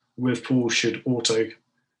Forex with Paul, should auto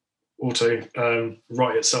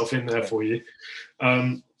write itself in there for you.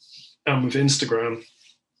 And with Instagram,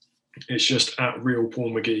 it's just at Real Paul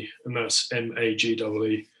Magee, and that's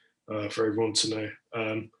MAGEE for everyone to know.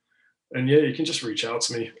 And yeah, you can just reach out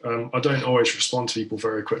to me. I don't always respond to people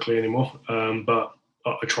very quickly anymore, but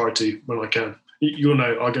I try to when I can. You'll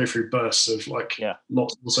know I go through bursts of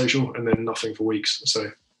lots on social and then nothing for weeks. So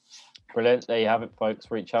brilliant. There you have it, folks.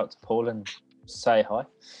 Reach out to Paul and say hi.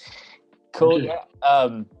 Cool.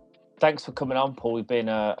 Yeah. Thanks for coming on, Paul. You've been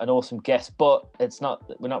an awesome guest, but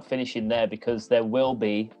we're not finishing there because there will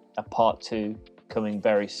be a part 2 coming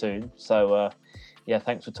very soon. So yeah,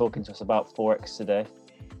 thanks for talking to us about Forex today.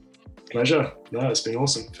 Pleasure. No, it's been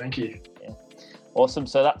awesome. Thank you. Yeah. Awesome.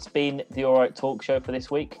 So that's been the All Right Talk Show for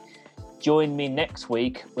this week. Join me next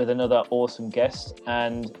week with another awesome guest,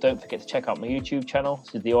 and don't forget to check out my YouTube channel.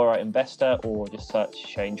 So the All Right Investor, or just search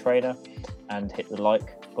Shane Trainer and hit the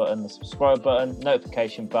like button, the subscribe button,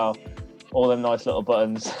 notification bell, all them nice little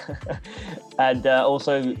buttons. And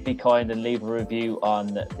also be kind and leave a review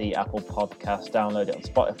on the Apple Podcast. Download it on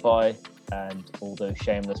Spotify and all those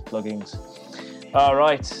shameless plugins. All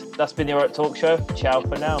right, that's been the All Right Talk Show. Ciao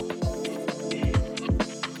for now.